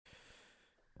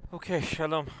Okay,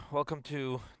 Shalom. Welcome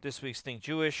to this week's Think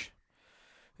Jewish.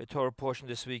 The Torah portion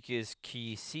this week is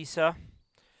Ki Sisa.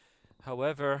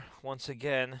 However, once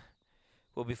again,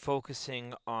 we'll be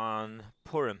focusing on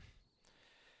Purim.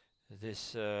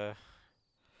 This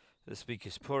week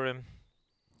is Purim,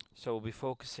 so we'll be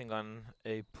focusing on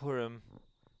a Purim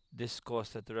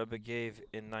discourse that the Rebbe gave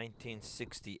in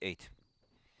 1968.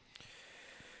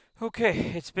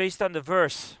 Okay, it's based on the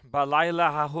verse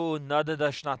Balayla hahu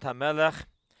nadada shnat hamelech.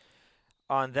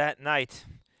 On that night,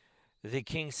 the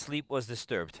king's sleep was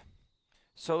disturbed.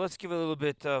 So let's give a little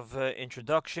bit of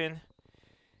introduction,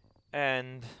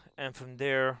 and from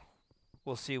there,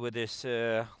 we'll see where this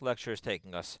lecture is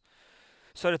taking us.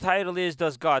 So the title is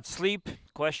 "Does God Sleep?" ?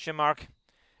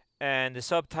 And the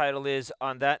subtitle is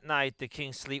 "On that night, the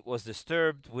king's sleep was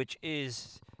disturbed," which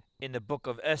is in the book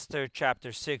of Esther,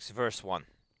 chapter 6, verse 1.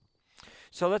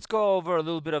 So let's go over a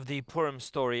little bit of the Purim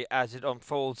story as it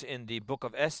unfolds in the book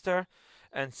of Esther,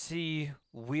 and see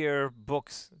where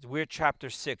chapter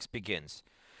 6 begins.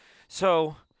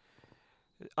 So,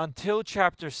 until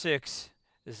chapter 6,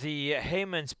 the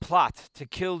Haman's plot to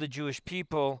kill the Jewish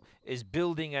people is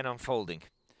building and unfolding.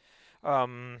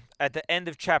 At the end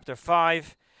of chapter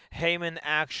 5, Haman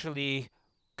actually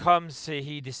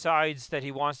he decides that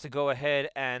he wants to go ahead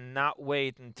and not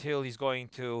wait until he's going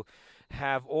to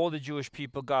have all the Jewish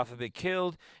people, God forbid,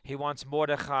 killed. He wants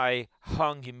Mordechai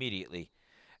hung immediately.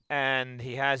 And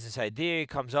he has this idea, he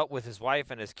comes up with his wife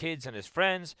and his kids and his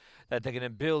friends that they're going to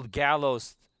build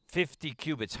gallows 50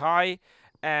 cubits high,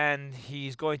 and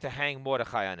he's going to hang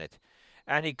Mordechai on it.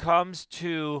 And he comes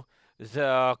to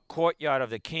the courtyard of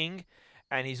the king,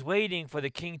 and he's waiting for the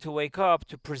king to wake up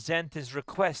to present his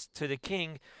request to the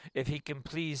king if he can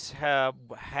please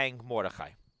hang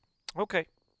Mordechai. Okay,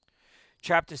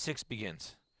 chapter 6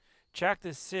 begins.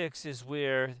 Chapter 6 is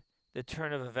where the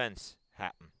turn of events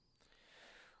happen.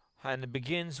 And it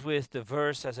begins with the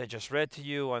verse, as I just read to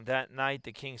you, "On that night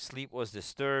the king's sleep was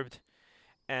disturbed."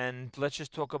 And let's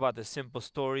just talk about the simple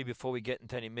story before we get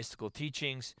into any mystical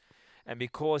teachings. And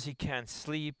because he can't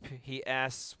sleep, he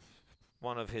asks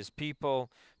one of his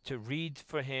people to read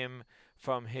for him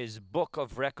from his book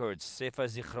of records, Sefer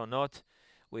Zichronot,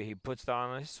 where he puts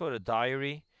down a sort of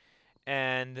diary.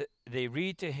 And they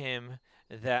read to him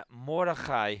that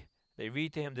they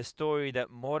read to him the story that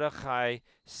Mordechai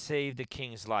saved the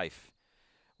king's life.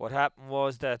 What happened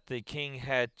was that the king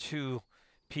had two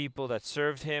people that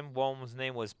served him. One's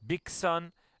name was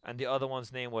Bigsan, and the other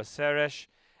one's name was Seresh,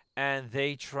 and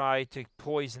they tried to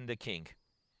poison the king.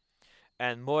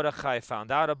 And Mordechai found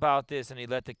out about this, and he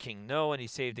let the king know, and he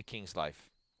saved the king's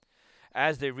life.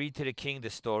 As they read to the king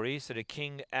the story, so the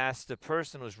king asked the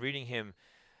person who was reading him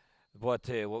what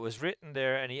was written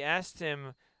there, and he asked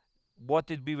him, "What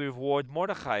did we reward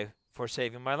Mordechai for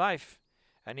saving my life?"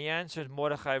 And he answered,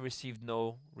 "Mordechai received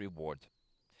no reward."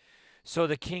 So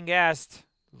the king asked,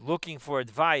 looking for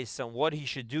advice on what he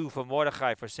should do for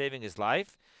Mordechai for saving his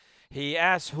life. He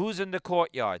asked, "Who's in the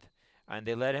courtyard?" And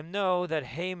they let him know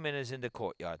that Haman is in the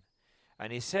courtyard.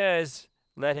 And he says,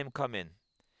 "Let him come in."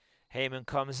 Haman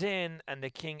comes in, and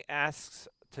the king asks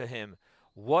to him,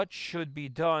 "What should be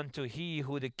done to he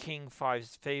who the king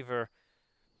finds favor?"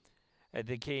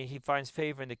 He finds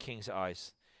favor in the king's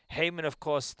eyes. Haman, of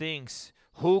course, thinks,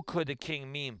 who could the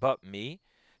king mean but me?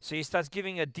 So he starts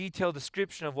giving a detailed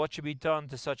description of what should be done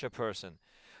to such a person.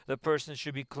 The person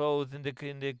should be clothed in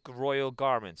the royal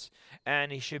garments,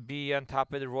 and he should be on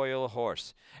top of the royal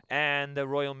horse. And the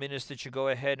royal minister should go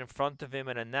ahead in front of him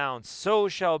and announce, "So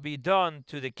shall be done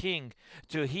to the king,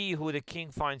 to he who the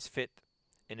king finds fit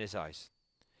in his eyes."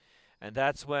 And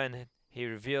that's when he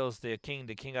reveals, the king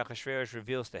Achashverosh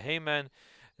reveals to Haman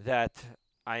that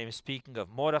I am speaking of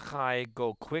Mordechai.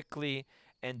 Go quickly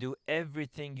and do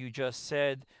everything you just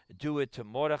said. Do it to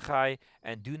Mordechai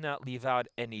and do not leave out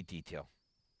any detail.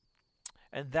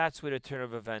 And that's where the turn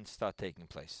of events start taking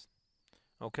place.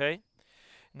 Okay?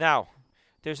 Now,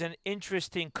 there's an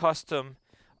interesting custom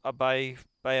by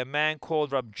a man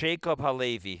called Rabbi Jacob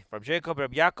Halevi. Rabbi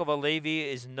Yaakov Halevi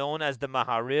is known as the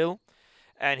Maharil,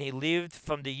 and he lived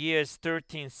from the years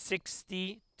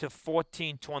 1360 to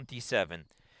 1427.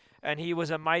 And he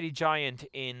was a mighty giant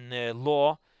in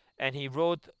law, and he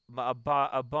wrote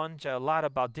a lot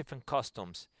about different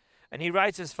customs. And he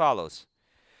writes as follows,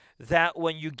 that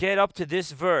when you get up to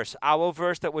this verse, our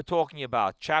verse that we're talking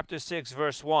about, chapter 6,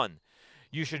 verse 1,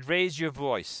 you should raise your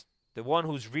voice. The one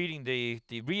who's reading, the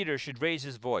reader should raise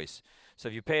his voice. So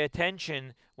if you pay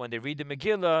attention, when they read the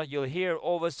Megillah, you'll hear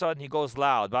all of a sudden he goes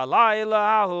loud. Where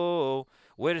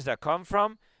does that come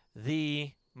from?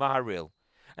 The Maharil.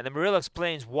 And the Maharil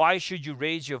explains, why should you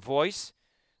raise your voice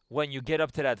when you get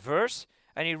up to that verse?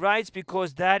 And he writes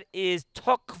because that is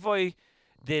tokvoy,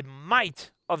 the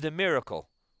might of the miracle.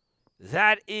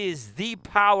 That is the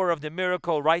power of the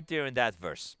miracle right there in that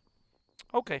verse.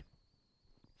 Okay.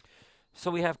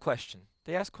 So we have questions.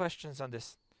 They ask questions on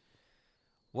this.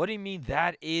 What do you mean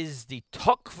that is the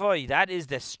tokvoy? That is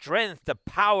the strength, the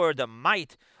power, the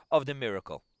might of the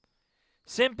miracle.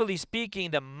 Simply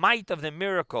speaking, the might of the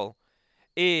miracle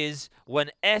is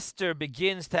when Esther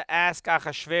begins to ask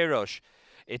Achashverosh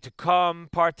to come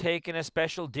partake in a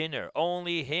special dinner,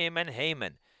 only him and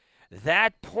Haman.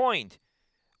 That point,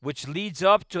 which leads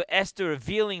up to Esther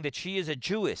revealing that she is a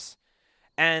Jewess,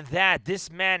 and that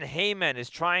this man Haman is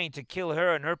trying to kill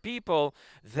her and her people,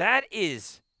 that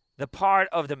is the part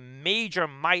of the major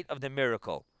might of the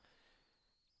miracle.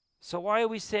 So why are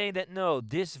we saying that no,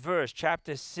 this verse,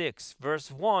 chapter 6,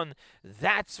 verse 1,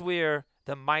 that's where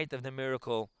the might of the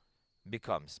miracle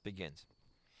begins.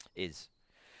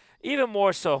 Even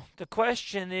more so, the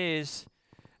question is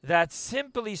that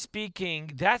simply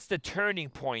speaking, that's the turning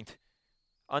point.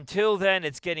 Until then,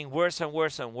 it's getting worse and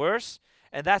worse and worse,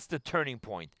 and that's the turning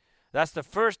point. That's the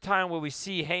first time where we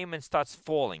see Haman starts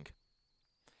falling.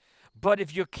 But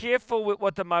if you're careful with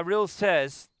what the Maharil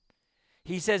says,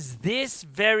 he says this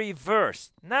very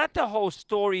verse, not the whole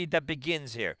story that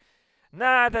begins here.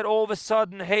 Not that all of a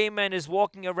sudden Haman is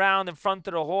walking around in front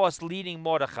of the horse leading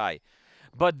Mordechai.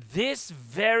 But this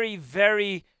very,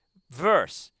 very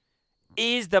verse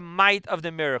is the might of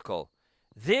the miracle.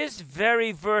 This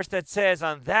very verse that says,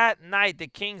 on that night the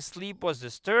king's sleep was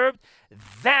disturbed,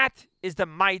 that is the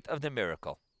might of the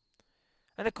miracle.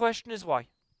 And the question is why?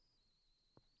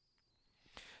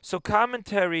 So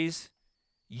commentaries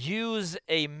use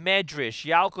a medrash,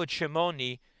 Yalkut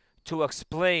Shimoni, to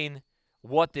explain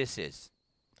what this is.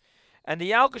 And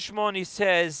the Yalkut Shimoni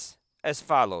says as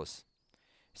follows.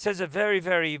 He says a very,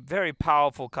 very, very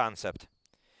powerful concept.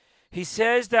 He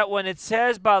says that when it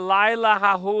says Balayla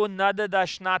hahu nadada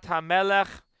shnat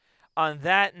hamelech, on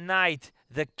that night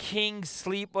the king's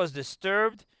sleep was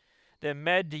disturbed, the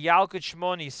Yalkut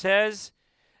Shimoni says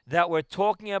that we're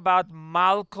talking about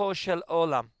Malko Shel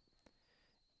Olam.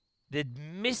 The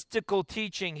mystical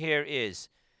teaching here is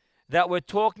that we're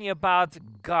talking about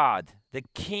God, the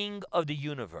King of the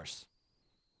universe.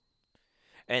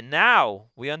 And now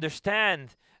we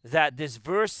understand that this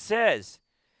verse says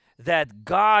that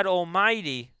God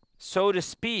Almighty, so to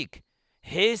speak,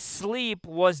 his sleep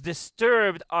was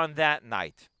disturbed on that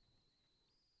night.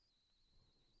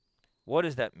 What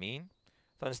does that mean?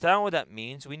 To understand what that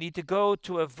means, we need to go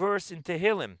to a verse in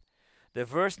Tehillim. The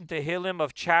verse in Tehillim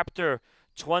of chapter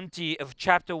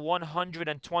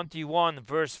 121,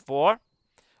 verse 4.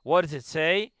 What does it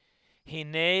say?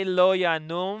 Hine lo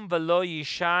yanum velo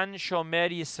yishan shomer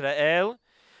Yisrael.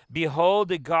 Behold,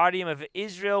 the guardian of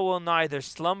Israel will neither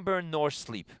slumber nor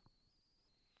sleep.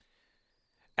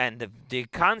 And the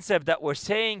concept that we're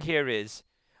saying here is,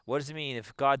 what does it mean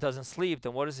if God doesn't sleep?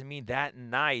 Then what does it mean that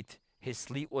night his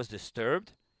sleep was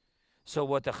disturbed? So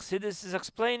what the Chassidus is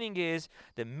explaining is,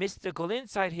 the mystical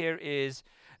insight here is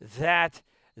that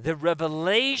the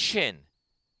revelation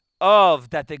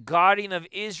of that the guardian of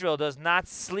Israel does not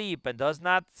sleep and does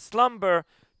not slumber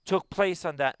took place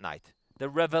on that night. The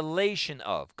revelation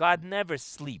of God never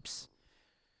sleeps.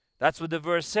 That's what the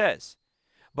verse says.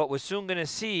 But we're soon going to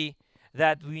see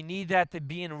that we need that to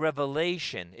be in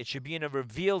revelation. It should be in a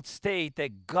revealed state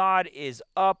that God is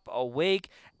up, awake,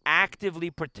 actively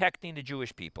protecting the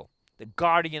Jewish people, the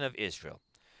guardian of Israel.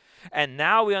 And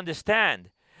now we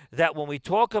understand that when we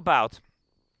talk about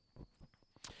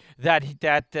that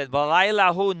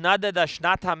Valaylahu nadada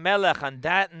shnat hamelech, on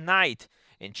that night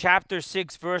in chapter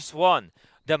 6 verse 1,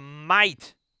 the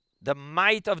might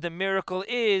of the miracle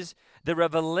is the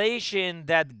revelation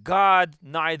that God,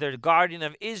 neither guardian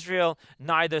of Israel,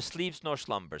 neither sleeps nor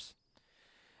slumbers.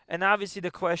 And obviously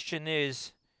the question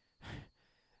is,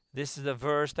 this is a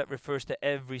verse that refers to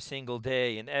every single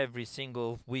day and every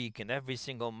single week and every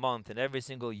single month and every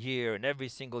single year and every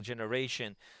single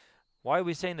generation. Why are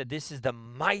we saying that this is the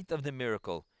might of the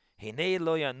miracle? Hinei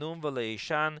lo yanum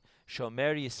v'leishan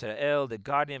shomer Yisrael, the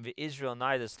guardian of Israel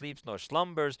neither sleeps nor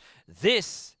slumbers.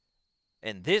 This,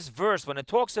 in this verse, when it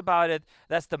talks about it,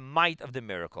 that's the might of the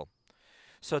miracle.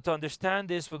 So to understand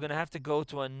this, we're going to have to go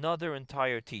to another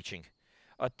entire teaching.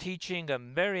 A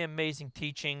very amazing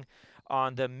teaching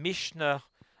on the Mishnah,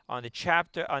 on the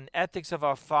chapter, on Ethics of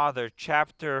Our Father,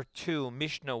 chapter 2,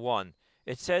 Mishnah 1.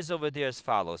 It says over there as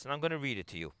follows, and I'm going to read it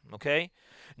to you, okay?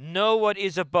 Know what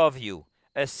is above you,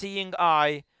 a seeing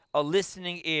eye, a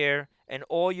listening ear, and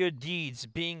all your deeds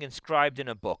being inscribed in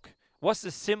a book. What's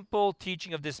the simple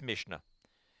teaching of this Mishnah?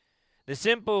 The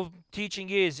simple teaching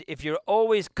is, if you're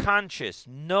always conscious,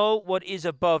 know what is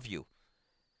above you.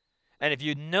 And if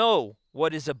you know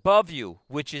what is above you,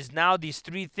 which is now these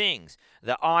three things,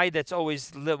 the eye that's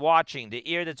always watching, the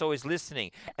ear that's always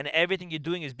listening, and everything you're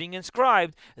doing is being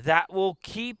inscribed, that will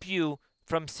keep you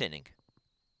from sinning.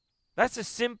 That's a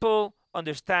simple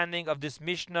understanding of this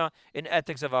Mishnah in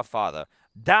Ethics of Our Father.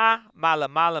 Da mala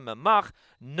mala memach,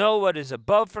 know what is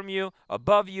above you,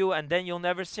 and then you'll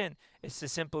never sin. It's the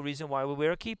simple reason why we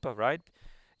wear a kippah, right?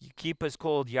 Kippah is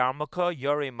called yarmulke,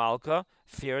 yore malka,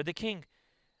 fear of the king.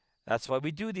 That's why we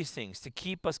do these things, to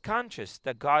keep us conscious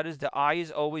that the eye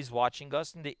is always watching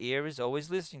us and the ear is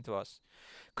always listening to us.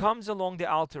 Comes along the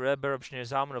Alter Rebbe of Shneur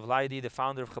Zalman of Leidi, the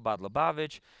founder of Chabad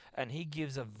Lubavitch, and he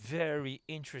gives a very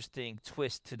interesting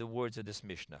twist to the words of this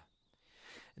Mishnah.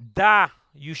 Da,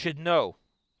 you should know.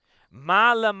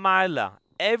 Mala mala,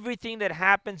 everything that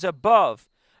happens above,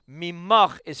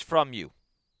 mimach, is from you.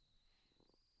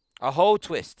 A whole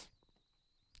twist.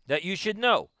 That you should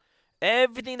know.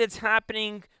 Everything that's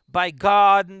happening by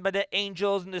God and by the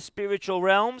angels and the spiritual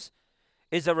realms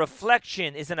is a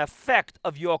reflection, is an effect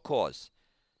of your cause.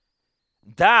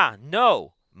 Da,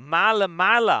 no, mala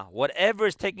mala, whatever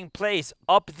is taking place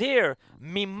up there,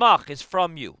 mimach, is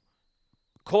from you,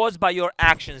 caused by your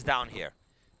actions down here.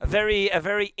 A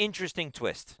very interesting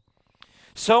twist.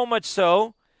 So much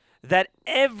so that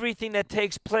everything that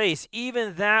takes place,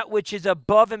 even that which is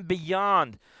above and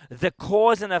beyond the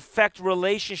cause and effect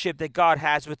relationship that God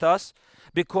has with us,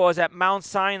 because at Mount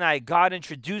Sinai, God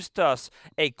introduced us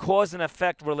a cause and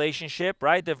effect relationship,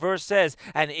 right? The verse says,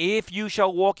 and if you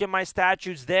shall walk in my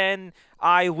statutes, then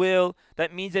I will.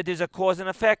 That means that there's a cause and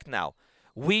effect now.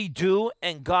 We do,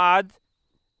 and God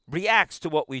reacts to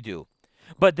what we do.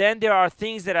 But then there are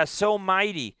things that are so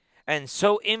mighty and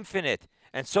so infinite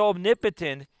and so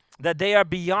omnipotent that they are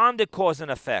beyond the cause and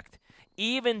effect.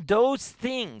 Even those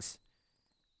things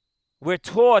we're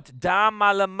taught, da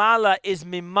malamala is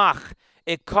mimach.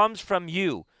 It comes from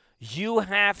you. You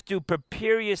have to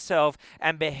prepare yourself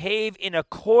and behave in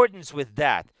accordance with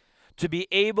that to be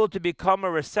able to become a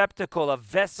receptacle, a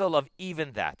vessel of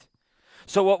even that.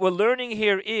 So what we're learning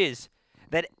here is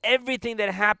that everything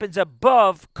that happens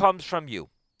above comes from you.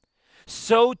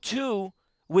 So too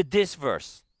with this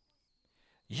verse.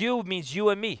 You means you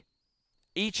and me.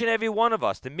 Each and every one of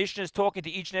us. The Mishnah is talking to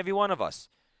each and every one of us.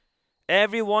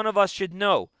 Every one of us should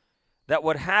know that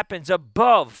what happens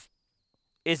above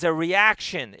is a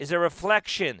reaction, is a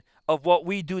reflection of what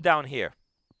we do down here.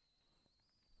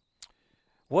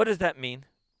 What does that mean?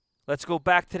 Let's go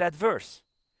back to that verse.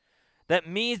 That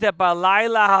means that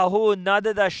Balayla hahu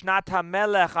nadada shnat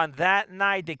hamelech, on that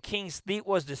night the king's sleep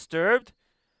was disturbed.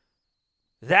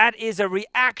 That is a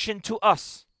reaction to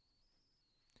us.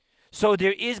 So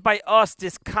there is by us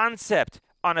this concept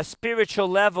on a spiritual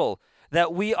level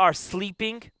that we are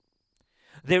sleeping.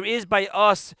 There is by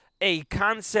us a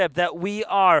concept that we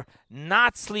are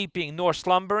not sleeping nor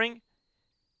slumbering.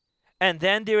 And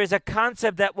then there is a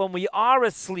concept that when we are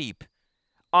asleep,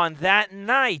 on that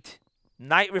night,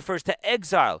 night refers to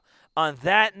exile, on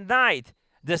that night,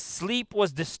 the sleep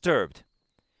was disturbed.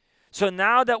 So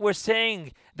now that we're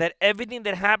saying that everything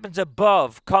that happens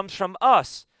above comes from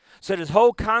us, so this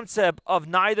whole concept of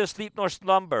neither sleep nor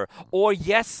slumber, or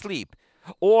yes sleep,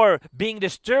 or being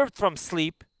disturbed from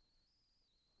sleep,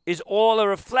 is all a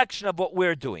reflection of what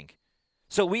we're doing.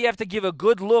 So we have to give a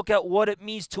good look at what it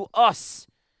means to us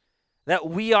that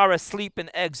we are asleep in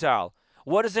exile.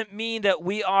 What does it mean that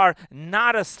we are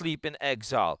not asleep in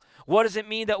exile? What does it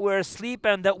mean that we're asleep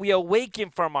and that we awaken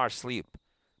from our sleep?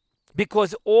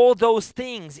 Because all those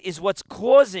things is what's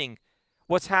causing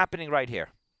what's happening right here.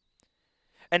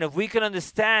 And if we can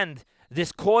understand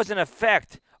this cause and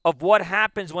effect of what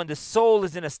happens when the soul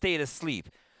is in a state of sleep,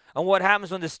 and what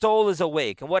happens when the soul is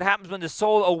awake, and what happens when the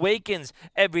soul awakens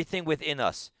everything within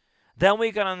us, then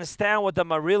we can understand what the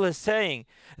Maharil is saying,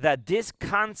 that this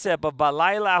concept of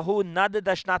Balaylahu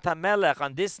nadadashnat hamelech,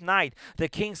 on this night the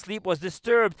king's sleep was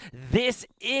disturbed, this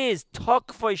is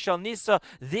Tokfoy Shalnisa,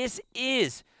 this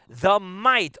is the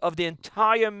might of the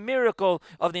entire miracle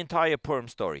of the entire Purim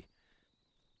story.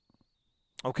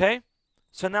 Okay?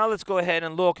 So now let's go ahead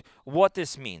and look what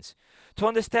this means. To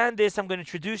understand this, I'm going to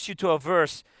introduce you to a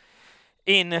verse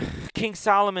in King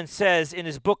Solomon says in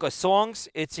his book of Songs.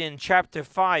 It's in chapter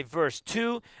 5, verse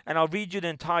 2, and I'll read you the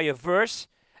entire verse,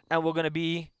 and we're going to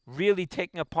be really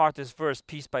taking apart this verse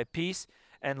piece by piece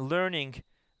and learning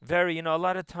a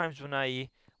lot of times when I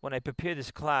prepare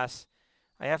this class,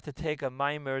 I have to take a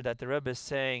mimer that the Rebbe is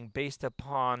saying based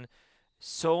upon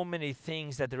so many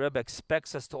things that the Rebbe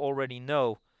expects us to already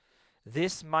know.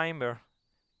 This mimer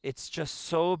it's just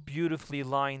so beautifully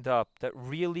lined up that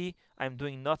really I'm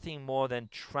doing nothing more than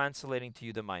translating to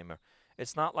you the mimer.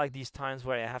 It's not like these times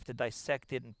where I have to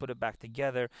dissect it and put it back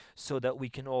together so that we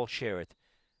can all share it.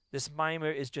 This mimer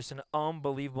is just an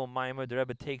unbelievable mimer. The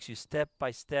Rebbe takes you step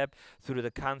by step through the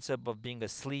concept of being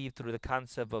asleep, through the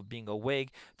concept of being awake,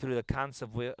 through the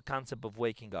concept of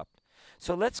waking up.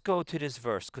 So let's go to this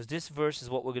verse, because this verse is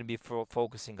what we're going to be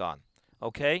focusing on.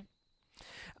 Okay?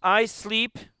 I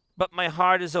sleep, but my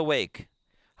heart is awake.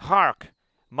 Hark,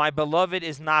 my beloved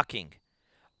is knocking.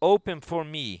 Open for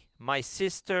me, my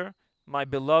sister, my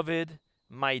beloved,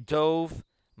 my dove,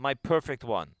 my perfect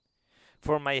one.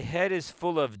 For my head is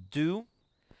full of dew,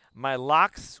 my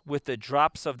locks with the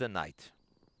drops of the night.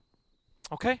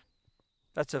 Okay?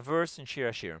 That's a verse in Shir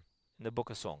Hashirim, in the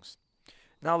Book of Songs.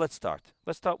 Now let's start.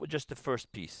 Let's start with just the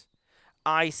first piece.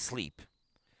 I sleep.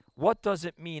 What does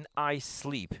it mean, I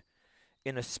sleep,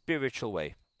 in a spiritual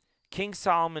way? King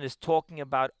Solomon is talking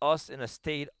about us in a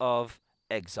state of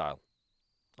exile.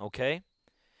 Okay?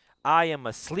 I am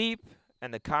asleep,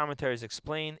 and the commentaries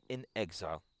explain, in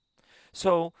exile.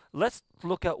 So let's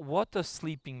look at what does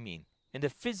sleeping mean. In the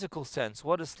physical sense,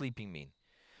 what does sleeping mean?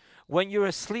 When you're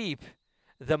asleep,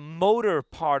 the motor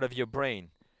part of your brain,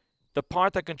 the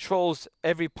part that controls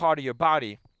every part of your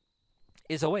body,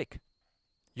 is awake.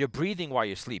 You're breathing while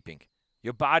you're sleeping.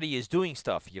 Your body is doing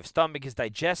stuff. Your stomach is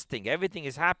digesting. Everything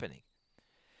is happening.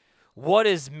 What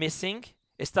is missing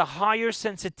is the higher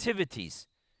sensitivities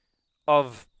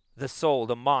of the soul,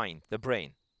 the mind, the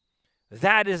brain.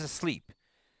 That is asleep.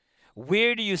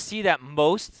 Where do you see that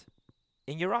most?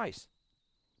 In your eyes.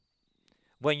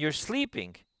 When you're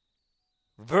sleeping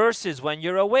versus when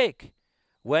you're awake.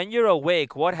 When you're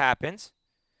awake, what happens?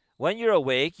 When you're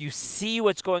awake, you see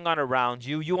what's going on around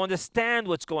you. You understand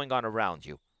what's going on around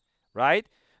you, right?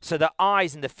 So the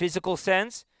eyes in the physical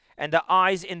sense and the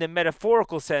eyes in the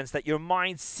metaphorical sense that your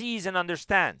mind sees and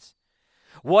understands.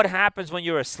 What happens when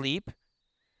you're asleep?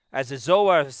 As the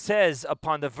Zohar says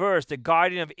upon the verse, the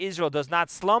guardian of Israel does not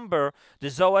slumber, the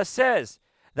Zohar says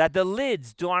that the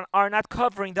lids are not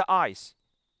covering the eyes.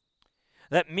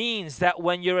 That means that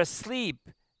when you're asleep,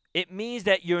 it means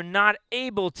that you're not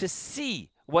able to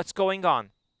see what's going on.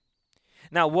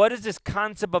 Now, what is this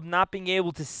concept of not being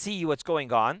able to see what's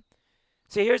going on?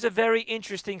 So here's a very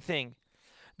interesting thing.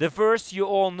 The verse you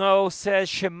all know says,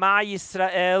 Shema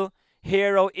Yisrael,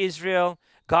 Hear, O Israel,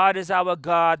 God is our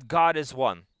God, God is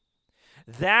one.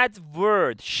 That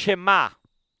word, Shema,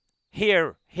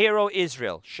 hear, O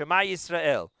Israel, Shema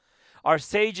Yisrael. Our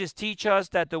sages teach us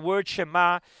that the word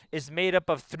Shema is made up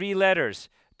of 3 letters,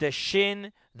 the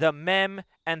Shin, the Mem,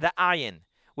 and the Ayin,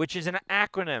 which is an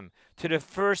acronym to the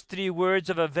first 3 words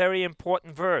of a very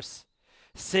important verse.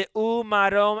 Se'u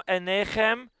marom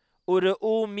enechem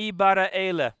ure'u mi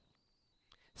bara'ele.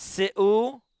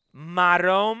 Se'u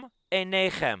marom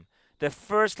enechem. The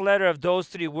first letter of those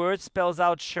 3 words spells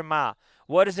out Shema.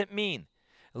 What does it mean?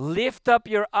 Lift up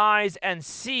your eyes and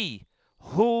see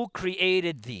who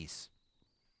created these.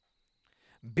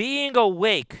 Being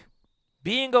awake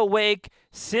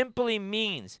simply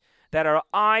means that our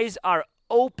eyes are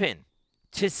open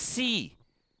to see.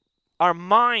 Our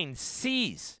mind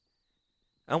sees.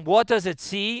 And what does it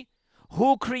see?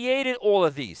 Who created all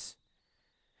of these?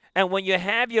 And when you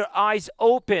have your eyes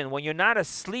open, when you're not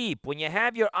asleep, when you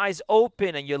have your eyes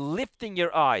open and you're lifting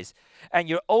your eyes and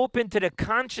you're open to the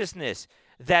consciousness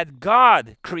that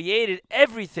God created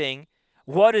everything,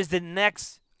 what is the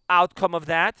next outcome of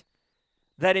that?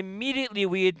 That immediately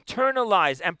we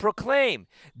internalize and proclaim,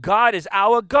 God is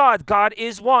our God, God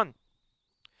is one.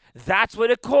 That's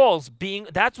what it calls being,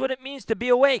 that's what it means to be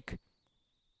awake.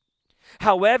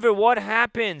 However, what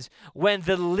happens when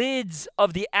the lids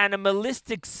of the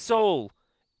animalistic soul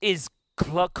is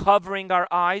covering our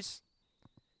eyes?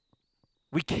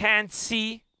 We can't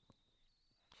see.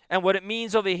 And what it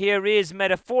means over here is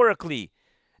metaphorically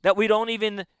that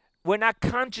we're not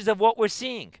conscious of what we're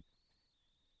seeing.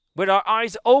 With our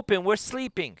eyes open, we're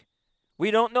sleeping. We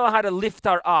don't know how to lift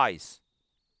our eyes.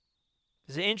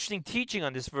 There's an interesting teaching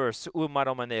on this verse.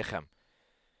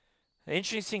 The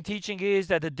interesting teaching is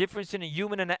that the difference in a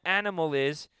human and an animal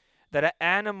is that an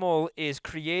animal is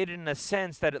created in a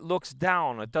sense that it looks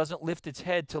down. It doesn't lift its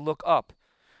head to look up.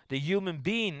 The human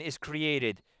being is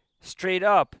created straight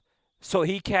up so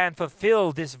he can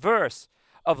fulfill this verse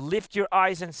of lift your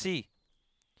eyes and see.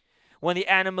 When the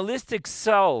animalistic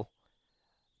soul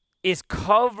is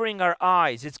covering our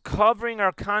eyes, it's covering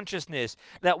our consciousness,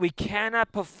 that we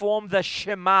cannot perform the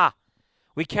Shema.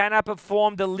 We cannot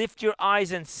perform the lift your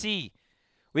eyes and see.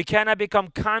 We cannot become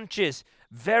conscious,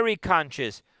 very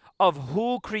conscious, of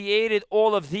who created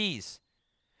all of these.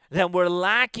 Then we're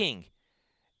lacking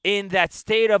in that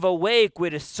state of awake where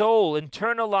the soul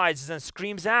internalizes and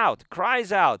screams out,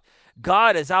 cries out,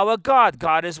 God is our God,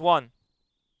 God is one.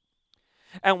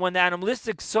 And when the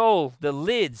animalistic soul, the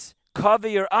lids, cover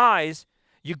your eyes,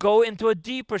 you go into a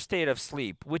deeper state of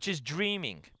sleep, which is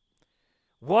dreaming.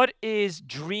 What is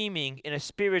dreaming in a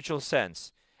spiritual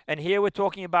sense? And here we're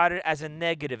talking about it as a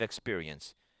negative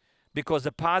experience. Because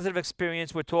the positive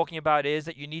experience we're talking about is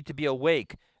that you need to be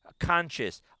awake,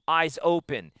 conscious, eyes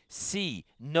open, see,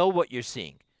 know what you're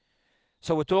seeing.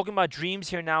 So we're talking about dreams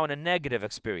here now in a negative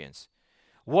experience.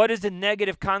 What is the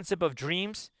negative concept of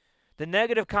dreams? The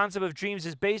negative concept of dreams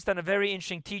is based on a very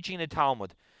interesting teaching in the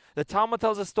Talmud. The Talmud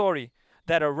tells a story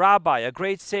that a rabbi, a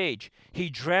great sage, he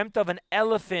dreamt of an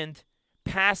elephant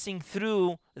passing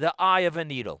through the eye of a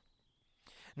needle.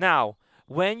 Now,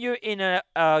 when you're in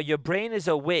your brain is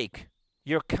awake,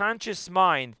 your conscious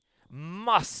mind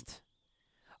must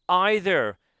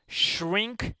either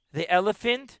shrink the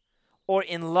elephant or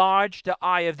enlarge the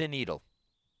eye of the needle.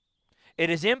 It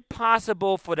is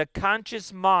impossible for the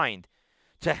conscious mind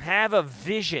to have a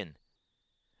vision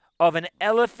of an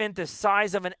elephant the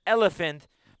size of an elephant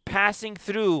passing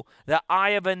through the eye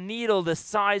of a needle the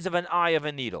size of an eye of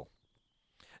a needle.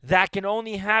 That can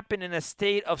only happen in a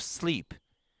state of sleep.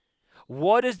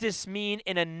 What does this mean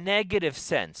in a negative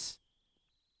sense?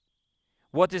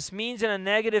 What this means in a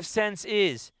negative sense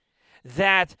is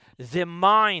that the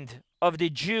mind of the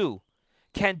Jew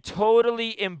can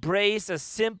totally embrace a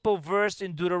simple verse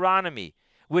in Deuteronomy,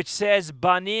 which says,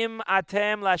 Banim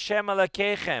atem lashem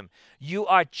alakechem. You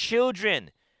are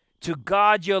children to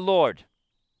God your Lord.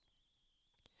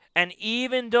 And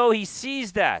even though he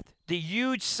sees that, the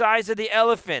huge size of the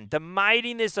elephant, the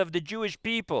mightiness of the Jewish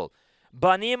people,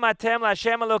 Banim atem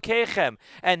lashem alakechem,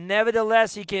 and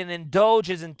nevertheless he can indulge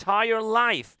his entire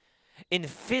life in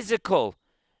physical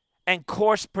and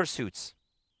coarse pursuits.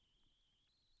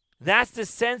 That's the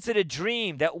sense of the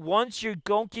dream, that once you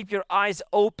don't keep your eyes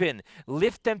open,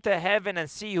 lift them to heaven and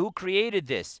see who created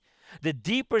this. The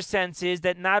deeper sense is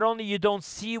that not only you don't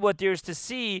see what there is to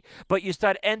see, but you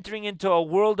start entering into a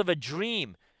world of a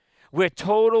dream where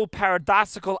total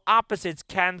paradoxical opposites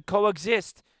can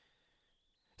coexist.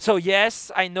 So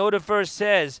yes, I know the verse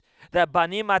says that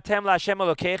Banim atem laHashem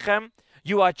Elokechem,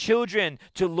 you are children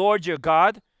to Lord your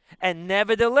God, and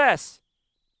nevertheless,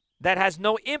 that has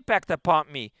no impact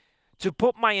upon me to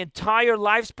put my entire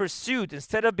life's pursuit,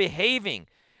 instead of behaving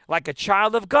like a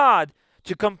child of God,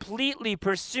 to completely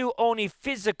pursue only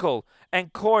physical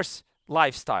and coarse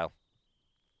lifestyle.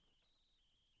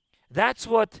 That's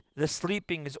what the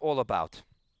sleeping is all about.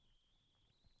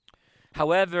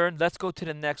 However, let's go to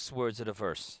the next words of the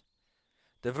verse.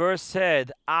 The verse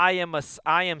said, I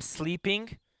am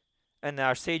sleeping, and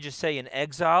our sages say in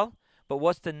exile, but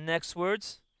what's the next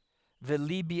words?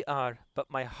 Velibi ar,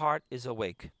 but my heart is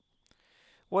awake.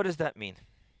 What does that mean?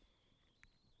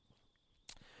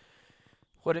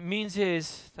 What it means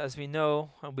is, as we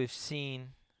know and we've seen,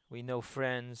 we know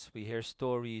friends, we hear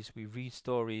stories, we read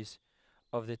stories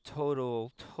of the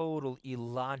total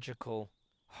illogical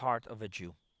heart of a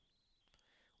Jew,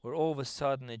 where all of a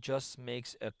sudden it just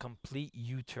makes a complete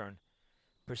U-turn,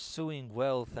 pursuing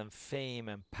wealth and fame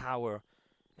and power,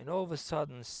 and all of a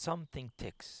sudden something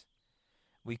ticks.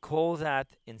 We call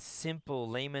that, in simple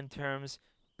layman terms,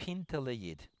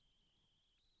 pintalayid.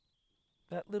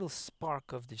 That little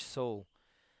spark of the soul.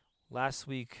 Last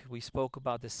week we spoke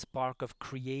about the spark of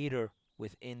creator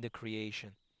within the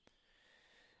creation.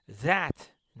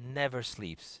 That never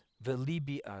sleeps.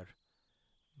 Velibi ar.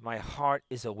 My heart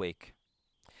is awake.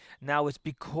 Now it's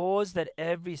because that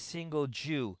every single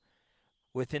Jew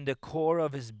within the core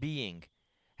of his being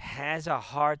has a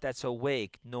heart that's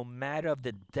awake, no matter of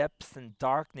the depth and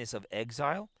darkness of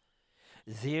exile.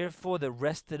 Therefore, the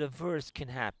rest of the verse can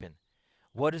happen.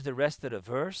 What is the rest of the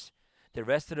verse? The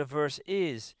rest of the verse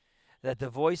is that the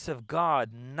voice of God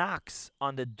knocks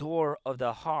on the door of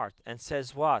the heart and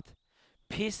says what?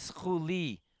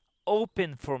 Pischuli,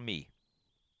 open for me.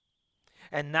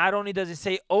 And not only does it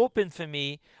say open for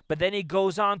me, but then he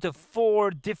goes on to 4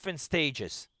 different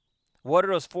stages. What are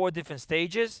those 4 different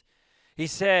stages? He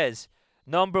says,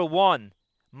 number 1,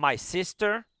 my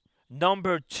sister.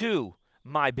 Number 2,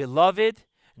 my beloved.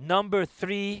 Number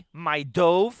 3, my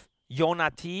dove,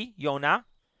 Yonah,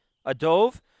 a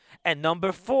dove. And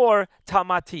number 4,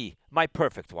 Tamati, my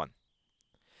perfect one.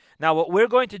 Now what we're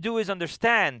going to do is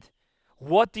understand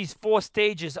what these 4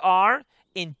 stages are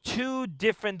in 2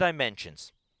 different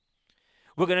dimensions.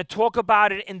 We're going to talk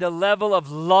about it in the level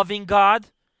of loving God.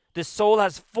 The soul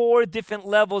has 4 different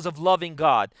levels of loving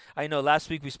God. I know last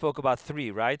week we spoke about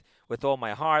 3, right? With all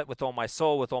my heart, with all my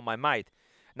soul, with all my might.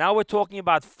 Now we're talking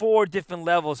about 4 different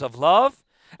levels of love.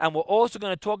 And we're also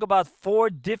going to talk about 4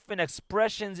 different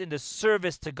expressions in the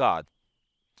service to God.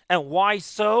 And why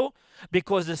so?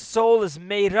 Because the soul is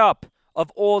made up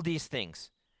of all these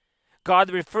things.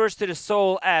 God refers to the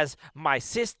soul as my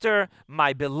sister,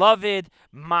 my beloved,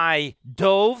 my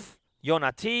dove,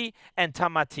 Yonati, and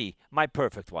Tamati, my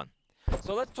perfect one.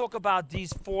 So let's talk about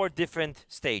these 4 different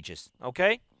stages,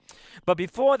 okay? But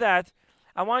before that,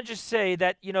 I want to just say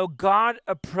that, God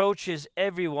approaches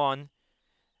everyone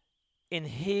in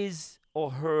his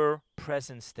or her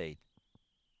present state.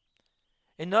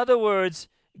 In other words,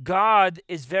 God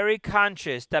is very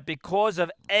conscious that because of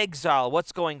exile,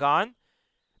 what's going on?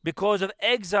 Because of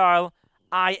exile,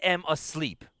 I am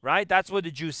asleep, right? That's what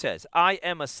the Jew says. I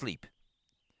am asleep.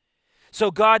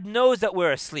 So God knows that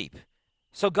we're asleep.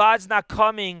 So God's not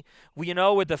coming,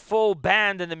 with the full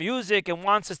band and the music and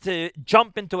wants us to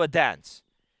jump into a dance.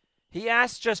 He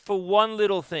asks just for one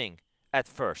little thing at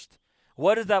first.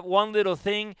 What is that one little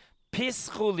thing?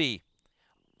 Pischuli,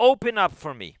 open up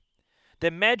for me.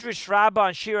 The Medrash Rabbah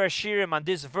on Shir HaShirim on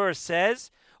this verse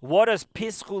says, what does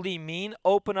pischuli mean?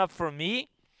 Open up for me.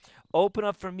 Open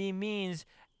up for me means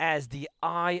as the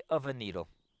eye of a needle.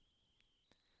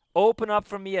 Open up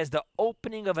for me as the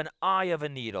opening of an eye of a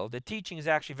needle. The teaching is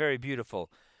actually very beautiful.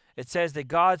 It says that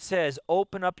God says,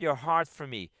 open up your heart for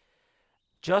me.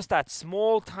 Just that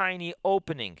small, tiny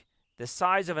opening, the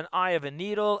size of an eye of a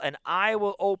needle, and I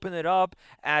will open it up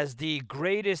as the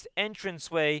greatest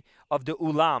entranceway of the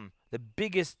ulam, the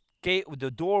biggest gate,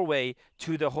 the doorway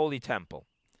to the holy temple.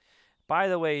 By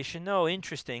the way, you should know,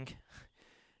 interesting,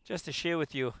 just to share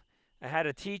with you, I had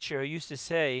a teacher who used to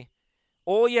say,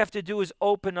 all you have to do is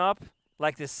open up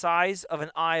like the size of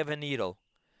an eye of a needle.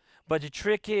 But the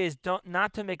trick is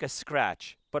not to make a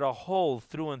scratch, but a hole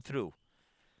through and through.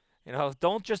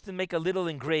 Don't just make a little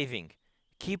engraving.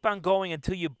 Keep on going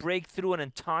until you break through an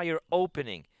entire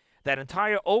opening. That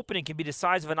entire opening can be the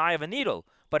size of an eye of a needle,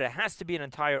 but it has to be an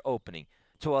entire opening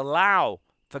to allow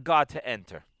for God to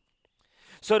enter.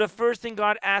 So the first thing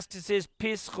God asks us is,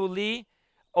 Pischuli,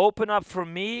 open up for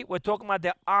me. We're talking about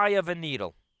the eye of a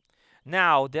needle.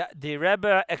 Now, the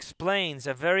Rebbe explains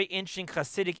a very interesting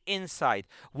Hasidic insight.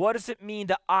 What does it mean,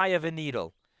 the eye of a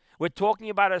needle? We're talking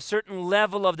about a certain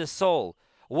level of the soul.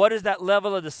 What is that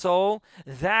level of the soul?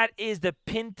 That is the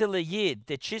Pintele Yid,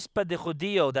 the Chispa de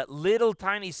Judio, that little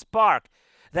tiny spark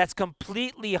that's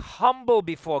completely humble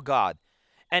before God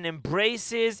and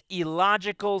embraces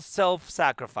illogical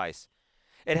self-sacrifice.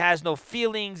 It has no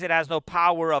feelings. It has no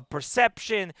power of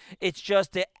perception. It's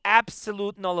just the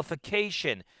absolute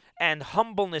nullification and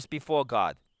humbleness before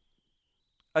God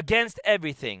against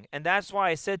everything. And that's why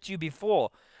I said to you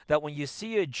before that when you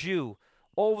see a Jew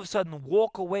all of a sudden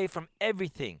walk away from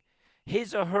everything,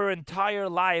 his or her entire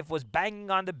life was banging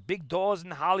on the big doors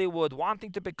in Hollywood,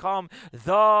 wanting to become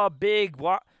the big,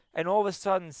 and all of a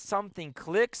sudden something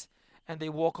clicks and they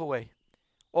walk away.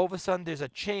 All of a sudden there's a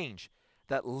change.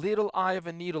 That little eye of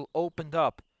a needle opened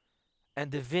up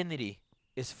and divinity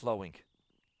is flowing.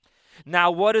 Now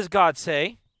what does God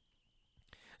say?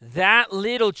 That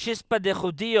little chispa de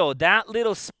judio, that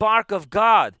little spark of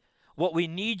God, what we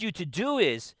need you to do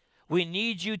is, we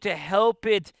need you to help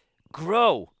it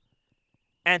grow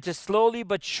and to slowly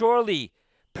but surely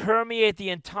permeate the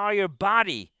entire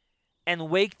body and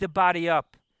wake the body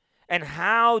up. And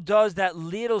how does that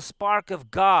little spark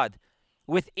of God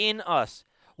within us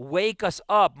wake us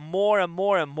up more and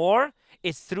more and more?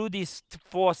 It's through these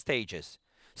 4 stages.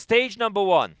 Stage number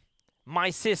 1, my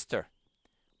sister.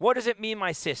 What does it mean,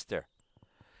 my sister?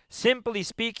 Simply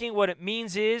speaking, what it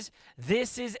means is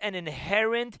this is an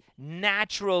inherent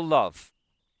natural love.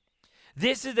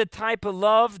 This is the type of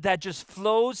love that just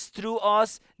flows through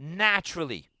us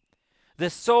naturally. The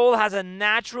soul has a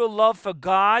natural love for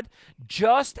God,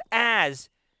 just as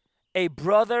a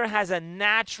brother has a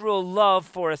natural love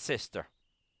for a sister.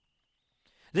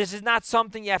 This is not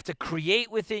something you have to create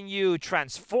within you,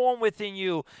 transform within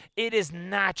you. It is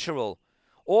natural.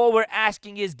 All we're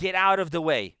asking is get out of the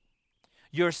way.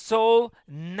 Your soul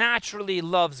naturally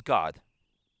loves God.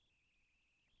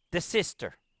 The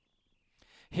sister.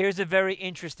 Here's a very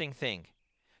interesting thing.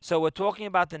 So we're talking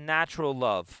about the natural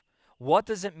love. What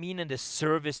does it mean in the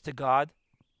service to God?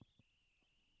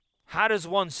 How does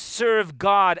one serve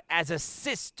God as a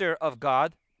sister of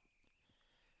God?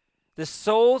 The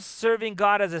soul serving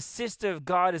God as a sister of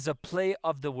God is a play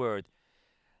of the word.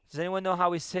 Does anyone know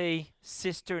how we say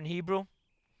sister in Hebrew?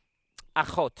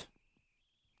 Achot.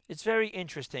 It's very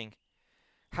interesting.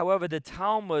 However, the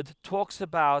Talmud talks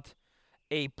about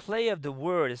a play of the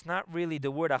word. It's not really the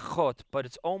word achot, but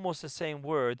it's almost the same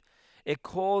word. It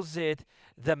calls it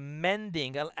the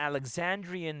mending,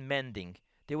 Alexandrian mending.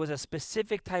 there was a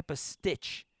specific type of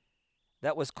stitch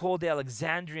that was called the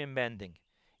Alexandrian mending.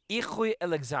 Ichui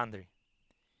Alexandri.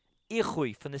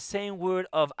 Ichui, from the same word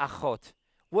of achot.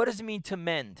 What does it mean to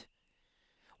mend?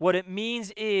 What it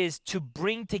means is to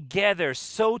bring together,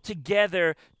 sew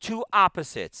together two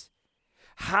opposites.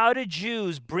 How do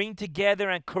Jews bring together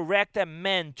and correct and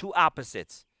mend two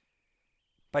opposites?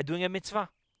 By doing a mitzvah.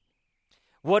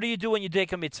 What do you do when you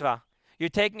take a mitzvah? You're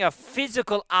taking a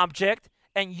physical object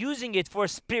and using it for a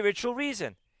spiritual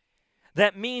reason.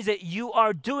 That means that you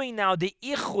are doing now the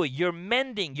ichui, you're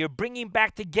mending, you're bringing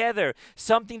back together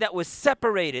something that was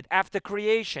separated after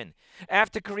creation.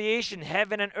 After creation,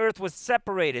 heaven and earth was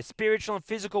separated, spiritual and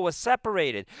physical was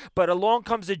separated. But along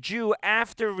comes a Jew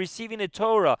after receiving the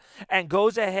Torah and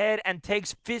goes ahead and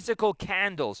takes physical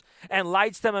candles and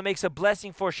lights them and makes a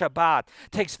blessing for Shabbat.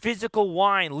 Takes physical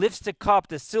wine, lifts the cup,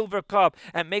 the silver cup,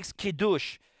 and makes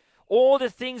kiddush. All the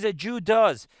things a Jew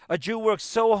does. A Jew works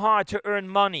so hard to earn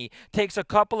money, takes a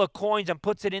couple of coins and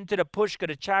puts it into the pushka,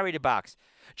 the charity box.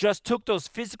 Just took those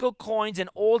physical coins and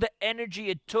all the energy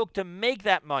it took to make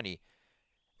that money,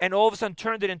 and all of a sudden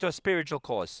turned it into a spiritual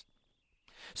cause.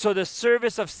 So the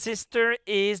service of sister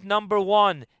is, number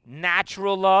one,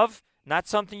 natural love, not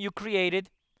something you created.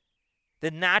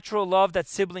 The natural love that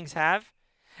siblings have.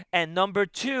 And number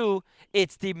two,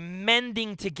 it's the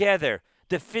mending together,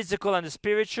 the physical and the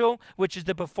spiritual, which is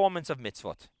the performance of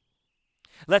mitzvot.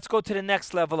 Let's go to the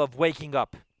next level of waking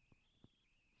up.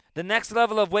 The next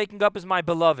level of waking up is my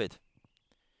beloved.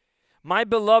 My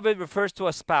beloved refers to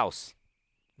a spouse.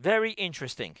 Very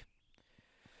interesting.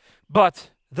 But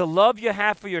the love you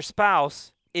have for your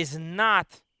spouse is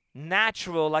not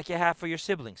natural like you have for your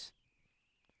siblings.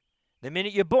 The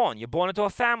minute you're born into a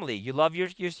family, you love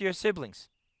your siblings.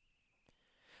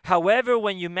 However,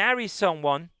 when you marry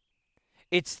someone,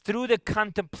 it's through the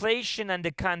contemplation and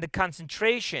the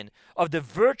concentration of the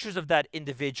virtues of that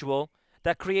individual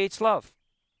that creates love.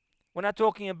 We're not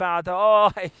talking about,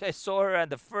 I saw her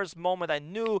and the first moment I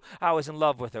knew I was in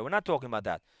love with her. We're not talking about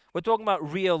that. We're talking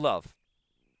about real love.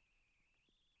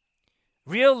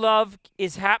 Real love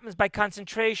happens by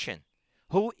concentration.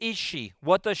 Who is she?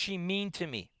 What does she mean to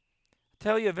me? I'll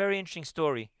tell you a very interesting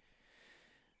story.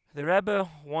 The Rebbe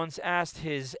once asked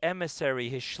his emissary,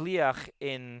 his shliach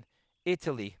in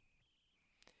Italy,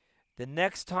 the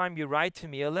next time you write to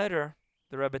me a letter,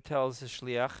 the Rebbe tells his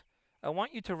shliach, I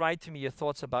want you to write to me your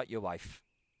thoughts about your wife.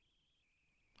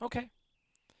 Okay.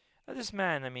 Now this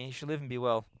man, he should live and be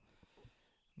well.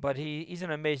 But he's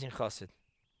an amazing chassid.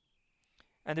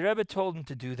 And the Rebbe told him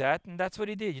to do that, and that's what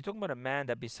he did. You're talking about a man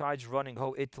that besides running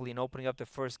whole Italy and opening up the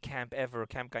first camp ever,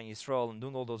 Camp Gan Yisrael, and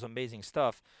doing all those amazing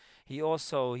stuff, he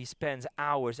spends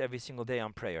hours every single day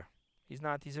on prayer. He's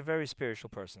a very spiritual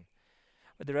person.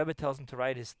 But the Rebbe tells him to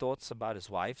write his thoughts about his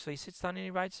wife, so he sits down and he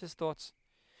writes his thoughts.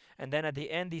 And then at the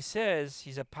end he says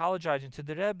he's apologizing to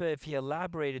the Rebbe if he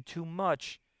elaborated too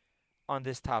much on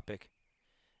this topic.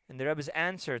 And the Rebbe's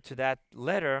answer to that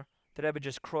letter, the Rebbe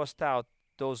just crossed out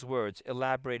those words,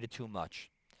 elaborated too much.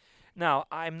 Now,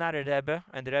 I'm not a Rebbe,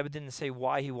 and the Rebbe didn't say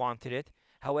why he wanted it.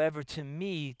 However, to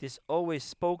me, this always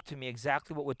spoke to me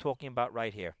exactly what we're talking about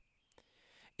right here.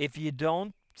 If you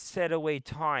don't set away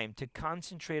time to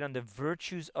concentrate on the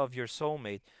virtues of your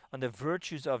soulmate, on the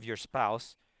virtues of your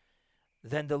spouse,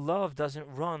 then the love doesn't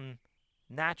run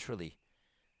naturally.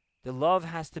 The love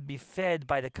has to be fed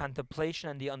by the contemplation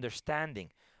and the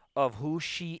understanding of who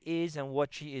she is and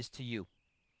what she is to you.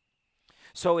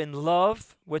 So in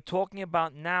love, we're talking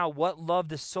about now what love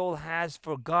the soul has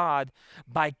for God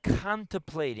by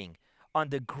contemplating on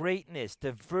the greatness,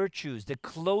 the virtues, the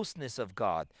closeness of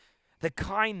God, the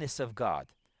kindness of God.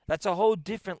 That's a whole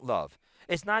different love.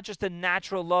 It's not just a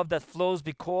natural love that flows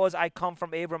because I come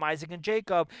from Abraham, Isaac, and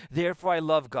Jacob, therefore I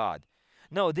love God.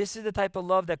 No, this is the type of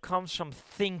love that comes from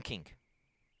thinking.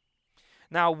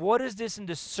 Now, what is this in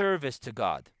the service to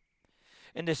God?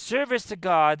 In the service to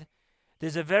God,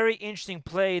 there's a very interesting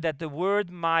play that the word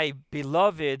my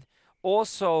beloved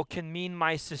also can mean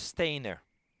my sustainer.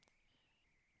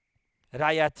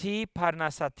 Rayati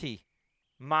parnasati,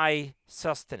 my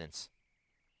sustenance.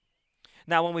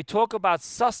 Now, when we talk about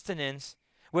sustenance,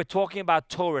 we're talking about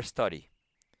Torah study.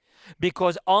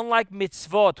 Because unlike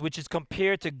mitzvot, which is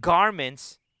compared to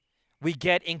garments, we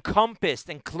get encompassed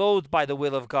and clothed by the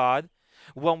will of God.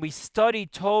 When we study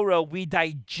Torah, we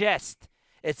digest.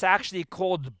 It's actually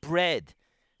called bread.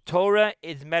 Torah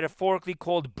is metaphorically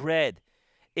called bread.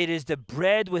 It is the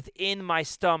bread within my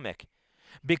stomach.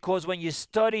 Because when you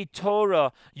study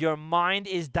Torah, your mind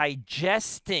is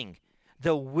digesting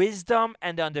the wisdom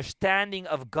and the understanding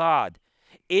of God.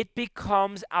 It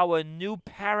becomes our new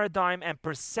paradigm and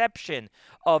perception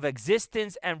of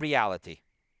existence and reality.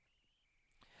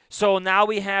 So now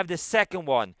we have the second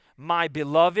one, my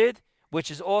beloved,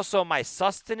 which is also my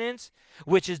sustenance,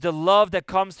 which is the love that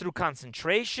comes through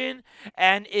concentration,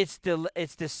 and it's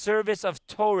the service of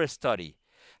Torah study.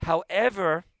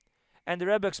 However, and the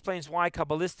Rebbe explains why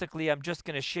Kabbalistically, I'm just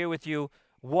going to share with you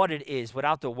what it is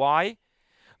without the why.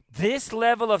 This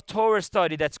level of Torah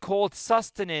study that's called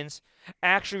sustenance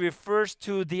actually refers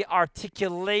to the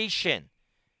articulation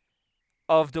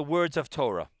of the words of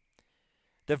Torah.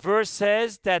 The verse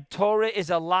says that Torah is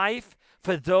a life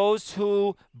for those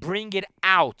who bring it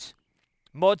out.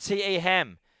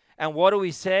 Motzi'ehem. And what do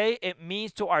we say? It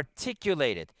means to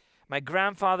articulate it. My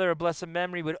grandfather, of blessed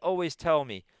memory, would always tell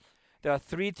me, there are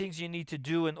 3 things you need to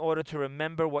do in order to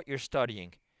remember what you're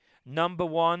studying. Number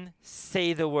 1,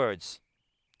 say the words.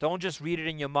 Don't just read it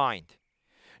in your mind.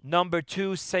 Number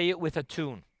 2, say it with a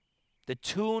tune. The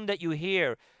tune that you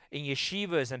hear in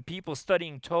yeshivas and people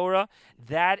studying Torah,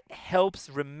 that helps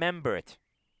remember it.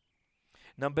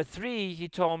 Number 3, he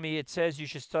told me, it says you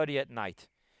should study at night.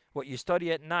 What you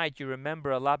study at night, you remember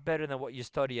a lot better than what you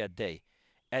study at day.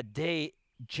 At day,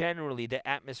 generally, the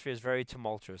atmosphere is very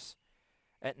tumultuous.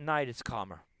 At night, it's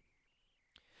calmer.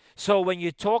 So when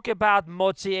you talk about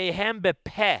motzi'ehem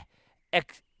bepeh,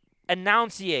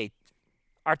 enunciate,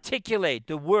 articulate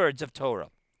the words of Torah.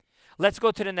 Let's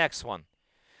go to the next one.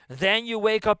 Then you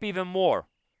wake up even more.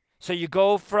 So you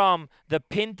go from the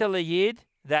pinta leyid,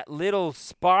 that little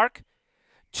spark,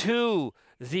 to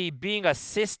the being a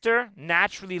sister,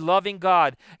 naturally loving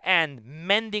God and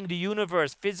mending the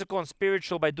universe, physical and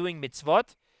spiritual, by doing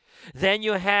mitzvot. Then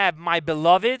you have my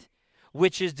beloved,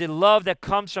 which is the love that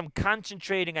comes from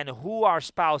concentrating on who our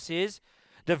spouse is,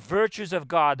 the virtues of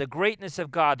God, the greatness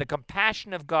of God, the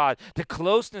compassion of God, the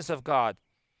closeness of God.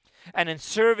 And in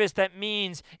service, that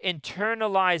means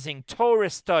internalizing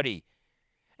Torah study.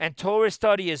 And Torah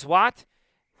study is what?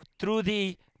 Through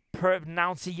the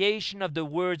pronunciation of the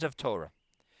words of Torah.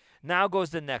 Now goes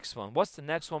the next one. What's the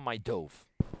next one? My dove.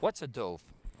 What's a dove?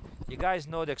 You guys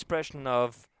know the expression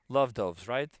of love doves,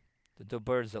 right? The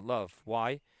birds that love.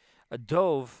 Why? A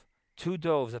dove, 2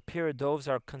 doves, a pair of doves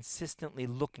are consistently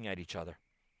looking at each other.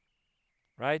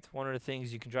 Right? One of the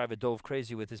things you can drive a dove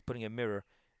crazy with is putting a mirror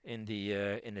in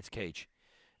in its cage,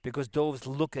 because doves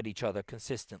look at each other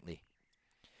consistently.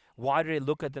 Why do they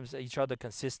look at each other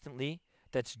consistently?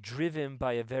 That's driven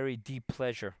by a very deep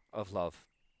pleasure of love.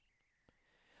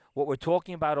 What we're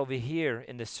talking about over here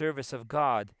in the service of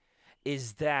God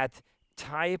is that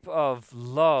type of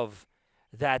love,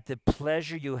 that the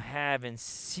pleasure you have in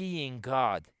seeing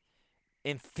God,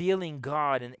 in feeling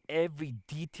God in every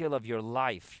detail of your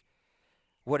life.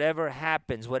 Whatever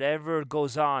happens, whatever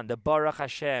goes on, the Baruch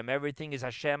Hashem, everything is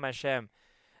Hashem, Hashem.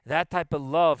 That type of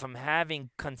love from having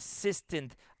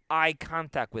consistent eye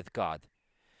contact with God.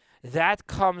 That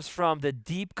comes from the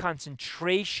deep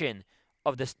concentration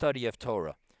of the study of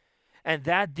Torah. And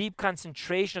that deep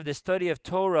concentration of the study of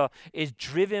Torah is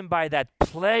driven by that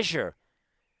pleasure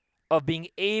of being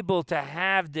able to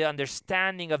have the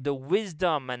understanding of the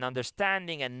wisdom and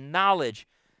understanding and knowledge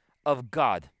of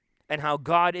God, and how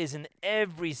God is in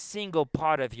every single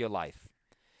part of your life.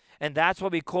 And that's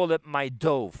what we call it, my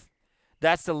dove.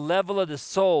 That's the level of the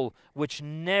soul which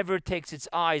never takes its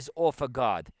eyes off of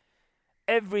God.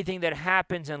 Everything that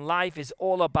happens in life is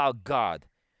all about God.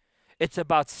 It's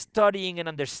about studying and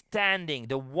understanding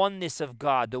the oneness of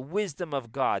God, the wisdom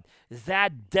of God,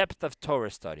 that depth of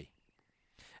Torah study.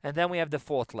 And then we have the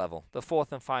 4th level, the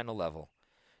 4th and final level.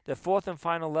 The 4th and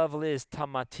final level is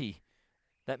tamati.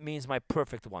 That means my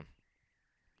perfect one.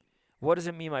 What does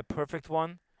it mean, my perfect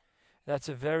one? That's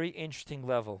a very interesting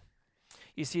level.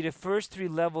 You see, the first 3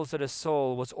 levels of the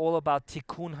soul was all about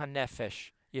tikkun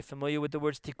hanefesh. You're familiar with the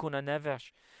words tikkun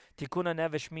hanefesh? Tikkun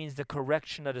hanefesh means the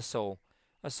correction of the soul.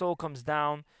 A soul comes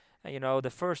down, and the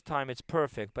first time it's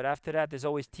perfect, but after that there's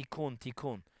always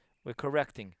tikkun. We're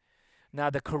correcting.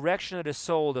 Now the correction of the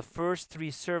soul, the first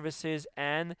 3 services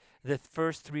and the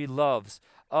first 3 loves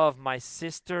of my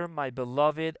sister, my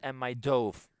beloved, and my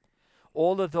dove.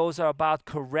 All of those are about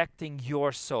correcting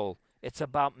your soul. It's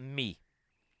about me.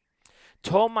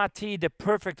 Tomati, the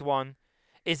perfect one,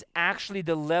 is actually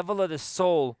the level of the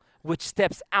soul which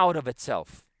steps out of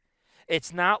itself.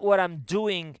 It's not what I'm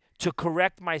doing to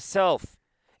correct myself.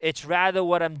 It's rather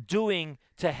what I'm doing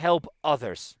to help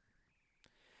others.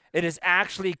 It is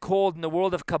actually called in the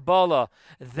world of Kabbalah,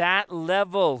 that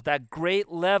level, that great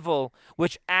level,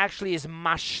 which actually is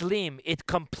mashlim. It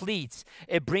completes.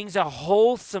 It brings a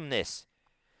wholesomeness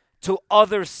to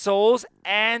other souls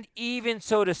and even,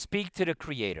 so to speak, to the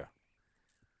Creator.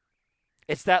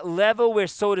 It's that level where,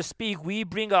 so to speak, we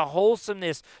bring a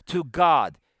wholesomeness to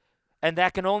God. And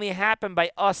that can only happen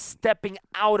by us stepping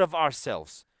out of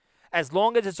ourselves. as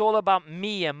long as it's all about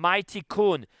me and my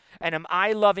tikkun, and am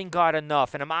I loving God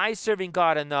enough, and am I serving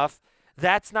God enough,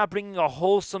 that's not bringing a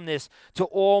wholesomeness to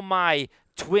all my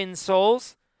twin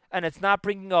souls, and it's not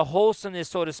bringing a wholesomeness,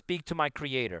 so to speak, to my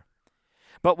Creator.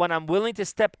 But when I'm willing to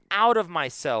step out of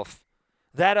myself,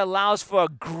 that allows for a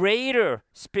greater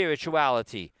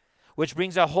spirituality, which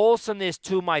brings a wholesomeness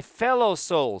to my fellow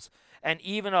souls, and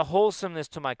even a wholesomeness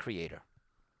to my Creator.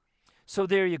 So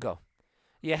there you go.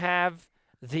 You have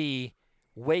the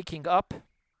waking up,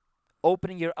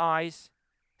 opening your eyes,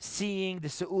 seeing the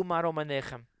Se'uma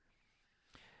Romanechem.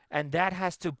 And that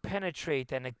has to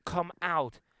penetrate and come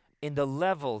out in the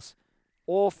levels,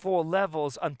 all 4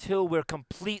 levels, until we're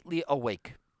completely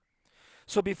awake.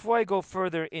 So before I go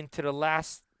further into the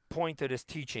last point of this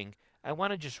teaching, I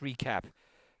want to just recap,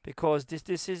 because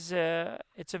this is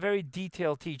it's a very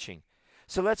detailed teaching.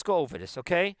 So let's go over this,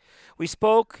 okay? We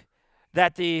spoke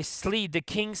that the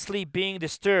king's sleep being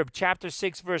disturbed, chapter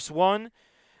 6, verse 1.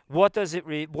 What does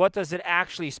it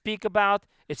actually speak about?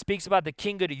 It speaks about the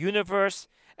king of the universe,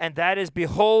 and that is,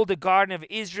 behold, the garden of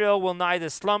Israel will neither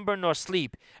slumber nor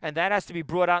sleep. And that has to be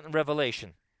brought out in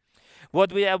Revelation.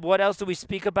 What else do we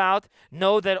speak about?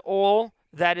 Know that all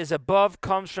that is above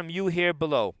comes from you here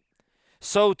below.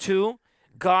 So too,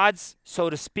 God's, so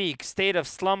to speak, state of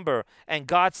slumber and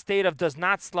God's state of does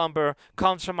not slumber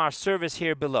comes from our service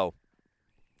here below.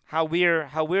 How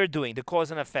we're doing, the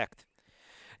cause and effect.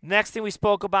 Next thing we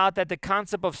spoke about, that the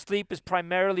concept of sleep is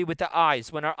primarily with the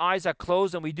eyes. When our eyes are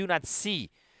closed and we do not see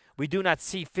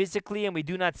physically, and we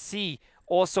do not see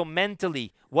also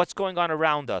mentally what's going on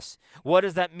around us. What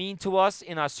does that mean to us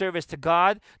in our service to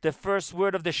God? The first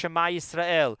word of the Shema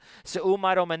Yisrael,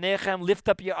 Se'uma Romanechem, lift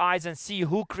up your eyes and see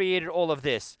who created all of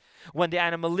this. When the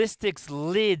animalistic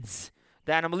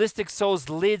soul's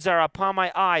lids are upon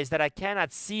my eyes, that I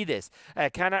cannot see this, I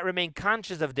cannot remain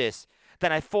conscious of this,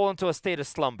 then I fall into a state of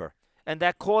slumber. And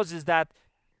that causes that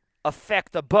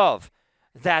effect above,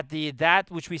 that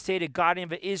which we say the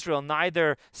guardian of Israel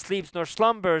neither sleeps nor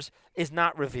slumbers is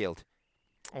not revealed.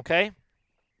 Okay?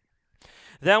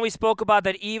 Then we spoke about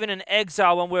that even in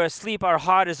exile, when we're asleep, our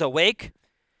heart is awake.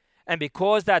 And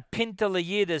because that Pinta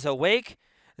Layid is awake,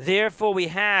 therefore we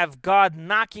have God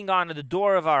knocking on the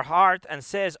door of our heart and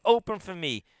says, open for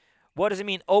me. What does it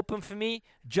mean, open for me?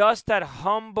 Just that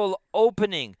humble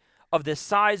opening of the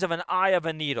size of an eye of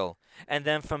a needle. And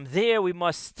then from there we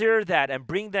must stir that and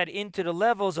bring that into the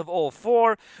levels of all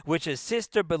 4, which is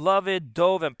sister, beloved,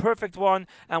 dove, and perfect one.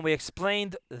 And we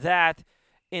explained that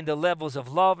in the levels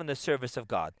of love and the service of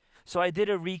God. So I did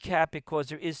a recap because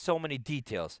there is so many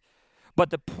details. But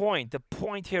the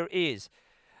point here is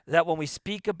that when we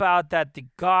speak about that the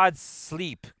God's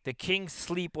sleep, the king's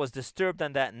sleep was disturbed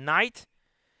on that night,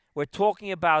 we're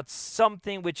talking about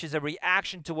something which is a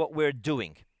reaction to what we're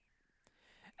doing.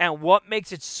 And what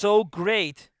makes it so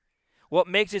great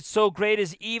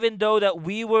is even though that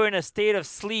we were in a state of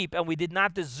sleep and we did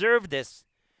not deserve this,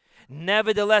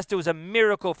 nevertheless, there was a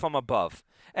miracle from above.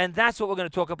 And that's what we're going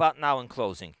to talk about now in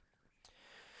closing.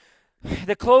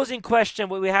 The closing question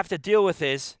what we have to deal with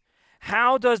is,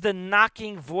 how does the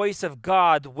knocking voice of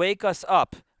God wake us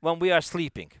up when we are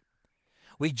sleeping?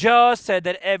 We just said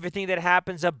that everything that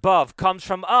happens above comes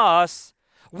from us.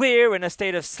 We're in a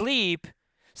state of sleep.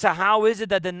 So how is it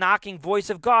that the knocking voice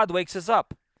of God wakes us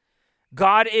up?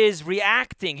 God is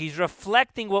reacting. He's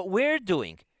reflecting what we're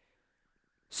doing.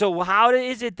 So how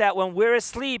is it that when we're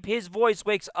asleep, his voice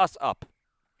wakes us up?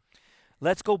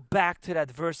 Let's go back to that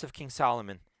verse of King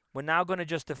Solomon. We're now going to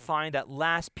just define that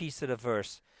last piece of the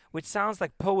verse, which sounds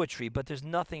like poetry, but there's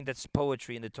nothing that's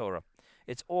poetry in the Torah.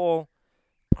 It's all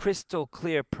crystal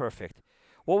clear, perfect.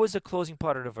 What was the closing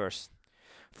part of the verse?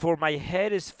 For my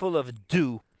head is full of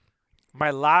dew, my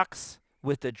locks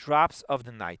with the drops of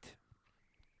the night.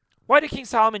 Why did King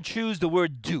Solomon choose the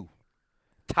word dew?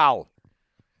 Towel.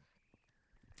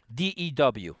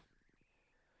 D-E-W.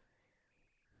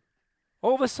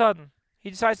 All of a sudden, he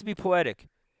decides to be poetic.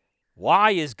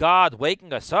 Why is God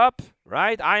waking us up?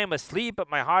 Right? I am asleep, but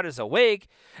my heart is awake.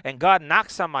 And God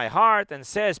knocks on my heart and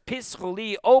says,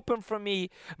 Pischuli, open for me,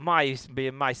 my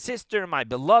sister, my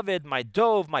beloved, my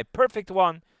dove, my perfect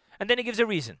one. And then he gives a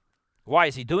reason. Why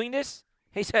is he doing this?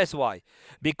 He says why.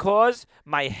 Because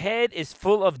my head is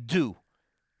full of dew.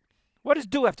 What does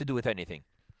dew have to do with anything?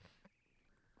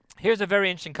 Here's a very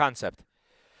interesting concept.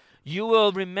 You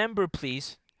will remember,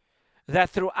 please, that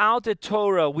throughout the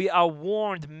Torah we are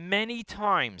warned many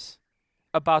times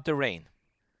about the rain.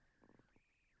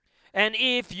 And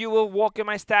if you will walk in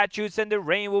my statutes, then the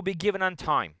rain will be given on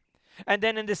time. And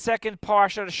then in the second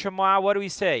parsha of Shema, what do we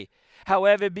say?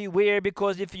 However, beware,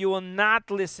 because if you will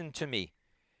not listen to me,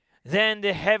 then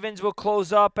the heavens will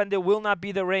close up and there will not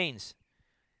be the rains.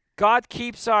 God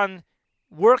keeps on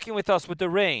working with us with the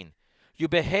rain. You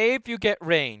behave, you get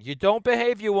rain. You don't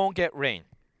behave, you won't get rain.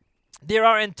 There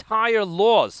are entire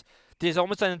laws. There's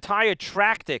almost an entire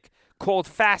tractate called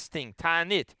fasting,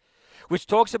 Ta'anit, which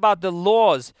talks about the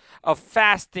laws of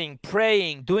fasting,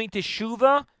 praying, doing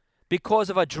teshuvah because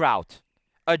of a drought.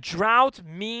 A drought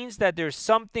means that there's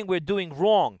something we're doing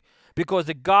wrong, because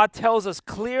the God tells us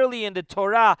clearly in the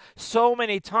Torah so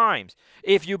many times,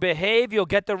 if you behave, you'll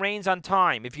get the rains on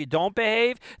time. If you don't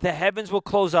behave, the heavens will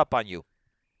close up on you.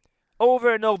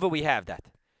 Over and over we have that.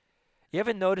 You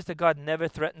ever notice that God never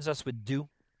threatens us with dew?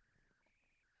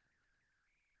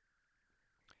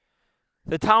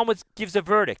 The Talmud gives a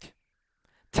verdict.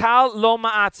 Tal lo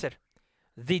ma'atzer.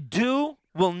 The dew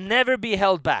will never be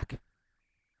held back.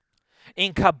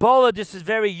 In Kabbalah, this is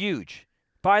very huge.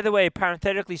 By the way,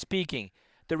 parenthetically speaking,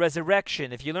 the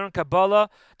resurrection, if you learn Kabbalah,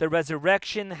 the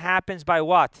resurrection happens by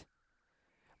what?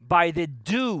 By the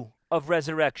dew of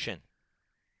resurrection.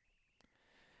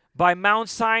 By Mount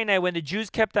Sinai, when the Jews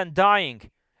kept on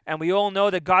dying, and we all know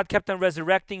that God kept on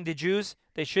resurrecting the Jews,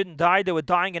 they shouldn't die, they were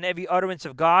dying in every utterance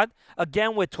of God.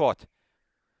 Again, we're taught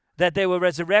that they were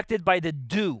resurrected by the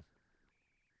dew.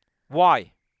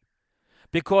 Why?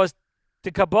 Because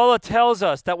the Kabbalah tells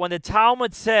us that when the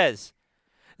Talmud says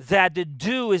that the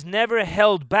dew is never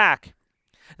held back,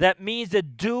 that means the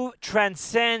dew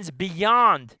transcends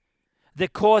beyond the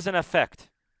cause and effect.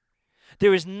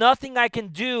 There is nothing I can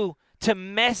do to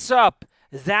mess up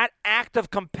that act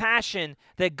of compassion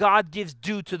that God gives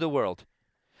dew to the world,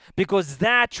 because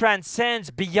that transcends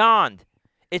beyond.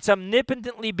 It's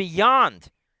omnipotently beyond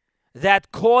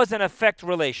that cause and effect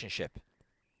relationship.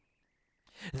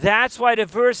 That's why the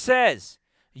verse says,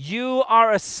 you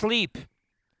are asleep,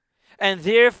 and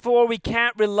therefore we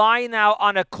can't rely now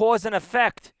on a cause and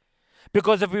effect,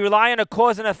 because if we rely on a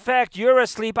cause and effect, you're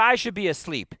asleep, I should be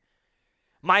asleep.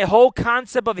 My whole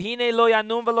concept of Hine lo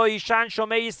yanum v'lo yishan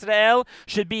shomei Yisrael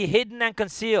should be hidden and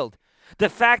concealed. The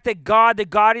fact that God, the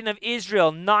guardian of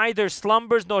Israel, neither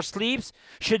slumbers nor sleeps,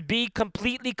 should be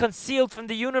completely concealed from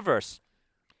the universe,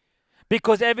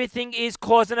 because everything is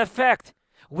cause and effect.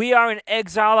 We are in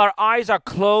exile, our eyes are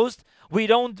closed. We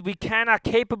cannot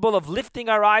capable of lifting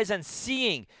our eyes and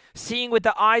seeing with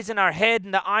the eyes in our head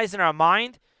and the eyes in our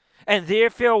mind. And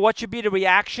therefore, what should be the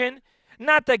reaction?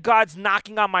 Not that God's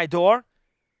knocking on my door,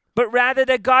 but rather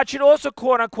that God should also,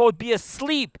 quote unquote, be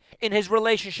asleep in his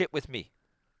relationship with me.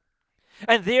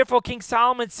 And therefore, King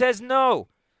Solomon says, no.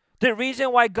 The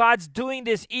reason why God's doing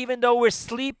this, even though we're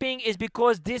sleeping, is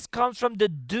because this comes from the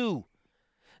dew.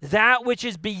 That which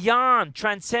is beyond,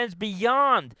 transcends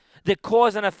beyond the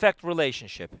cause and effect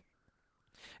relationship.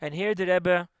 And here the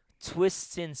Rebbe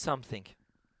twists in something.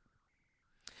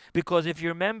 Because if you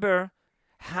remember,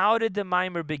 how did the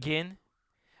Mimer begin?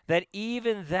 That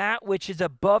even that which is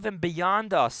above and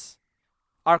beyond us,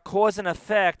 our cause and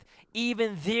effect,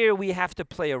 even there we have to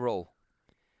play a role.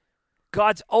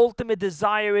 God's ultimate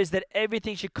desire is that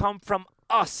everything should come from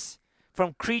us,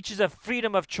 from creatures of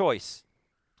freedom of choice.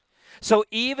 So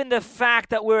even the fact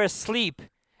that we're asleep,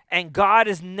 and God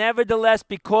is nevertheless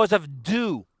because of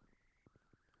dew,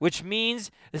 which means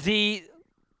the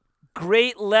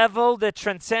great level that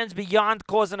transcends beyond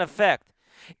cause and effect,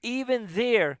 even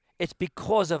there, it's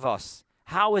because of us.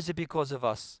 How is it because of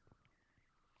us?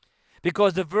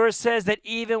 Because the verse says that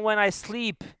even when I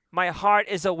sleep, my heart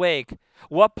is awake.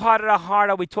 What part of the heart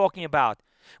are we talking about?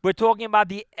 We're talking about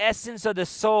the essence of the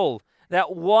soul,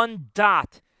 that one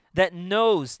dot that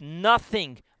knows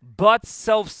nothing but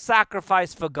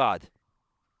self-sacrifice for God.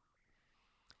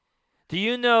 Do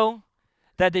you know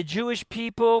that the Jewish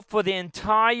people for the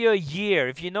entire year,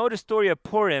 if you know the story of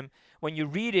Purim, when you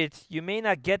read it, you may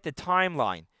not get the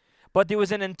timeline, but there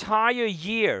was an entire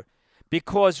year,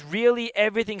 because really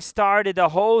everything started, the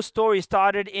whole story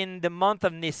started in the month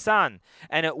of Nisan,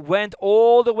 and it went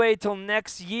all the way till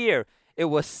next year. It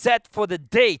was set for the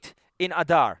date in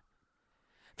Adar.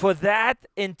 For that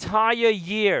entire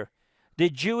year, the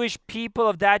Jewish people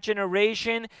of that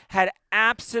generation had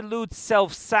absolute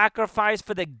self-sacrifice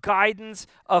for the guidance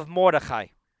of Mordechai.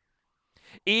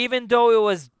 Even though it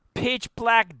was pitch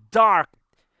black dark,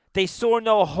 they saw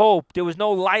no hope. There was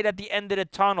no light at the end of the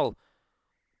tunnel.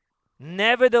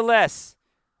 Nevertheless,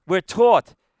 we're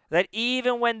taught that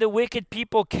even when the wicked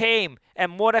people came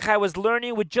and Mordechai was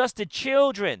learning with just the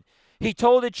children, he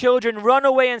told the children, run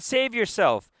away and save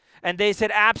yourself. And they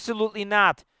said, absolutely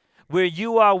not. Where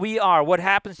you are, we are. What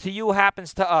happens to you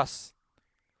happens to us.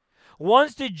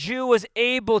 Once the Jew was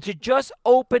able to just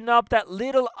open up that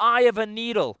little eye of a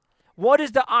needle. What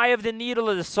is the eye of the needle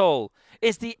of the soul?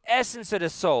 It's the essence of the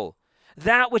soul.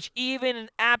 That which even in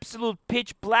absolute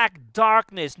pitch black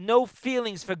darkness, no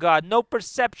feelings for God, no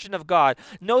perception of God,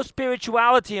 no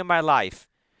spirituality in my life.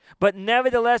 But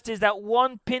nevertheless, there's that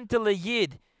one pintele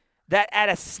yid that at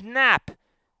a snap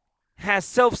has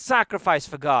self-sacrifice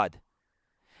for God.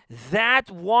 That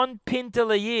one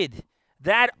pintele yid,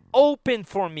 that opened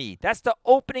for me. That's the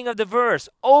opening of the verse.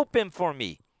 Open for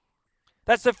me.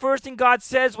 That's the first thing God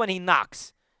says when he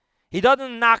knocks. He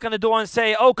doesn't knock on the door and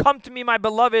say, oh, come to me, my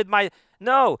beloved.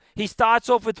 No, he starts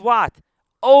off with what?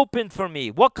 Open for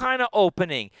me. What kind of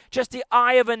opening? Just the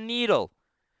eye of a needle.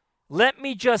 Let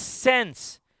me just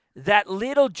sense that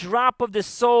little drop of the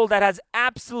soul that has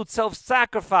absolute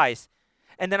self-sacrifice,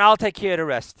 and then I'll take care of the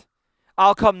rest.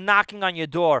 I'll come knocking on your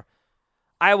door.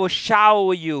 I will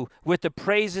shower you with the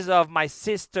praises of my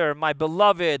sister, my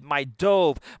beloved, my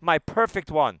dove, my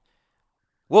perfect one.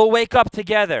 We'll wake up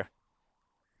together.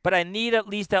 But I need at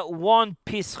least that one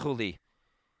pischuli.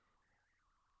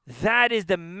 That is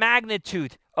the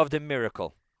magnitude of the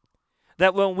miracle.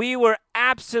 That when we were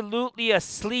absolutely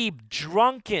asleep,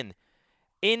 drunken,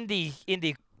 in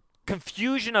the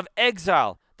confusion of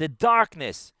exile, the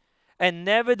darkness, and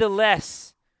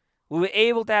nevertheless, we were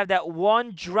able to have that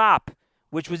one drop,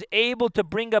 which was able to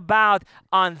bring about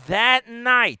on that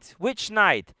night, which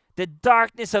night? The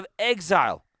darkness of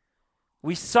exile.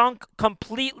 We sunk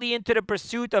completely into the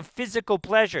pursuit of physical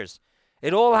pleasures.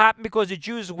 It all happened because the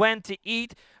Jews went to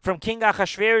eat from King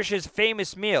Ahasuerus'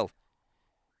 famous meal.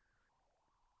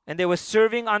 And they were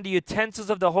serving on the utensils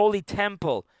of the holy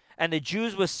temple. And the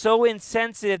Jews were so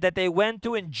insensitive that they went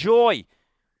to enjoy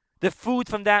the food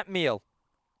from that meal.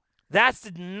 That's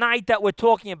the night that we're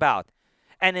talking about.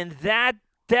 And in that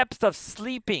depth of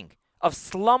sleeping, of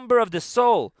slumber of the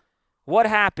soul, what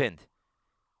happened?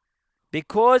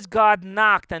 Because God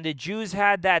knocked and the Jews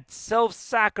had that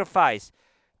self-sacrifice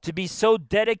to be so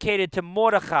dedicated to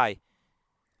Mordechai,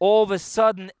 all of a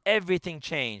sudden everything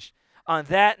changed. On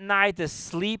that night, the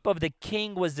sleep of the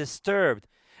king was disturbed,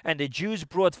 and the Jews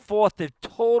brought forth the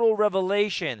total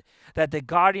revelation that the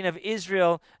guardian of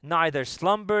Israel neither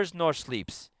slumbers nor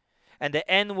sleeps. And the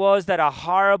end was that a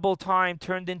horrible time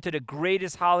turned into the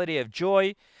greatest holiday of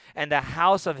joy, and the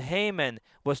house of Haman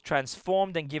was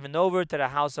transformed and given over to the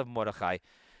house of Mordechai.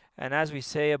 And as we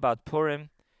say about Purim,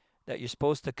 that you're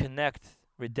supposed to connect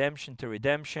redemption to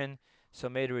redemption, so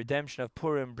may the redemption of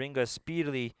Purim bring us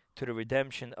speedily to the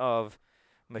redemption of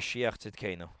Mashiach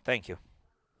Tzidkenu. Thank you.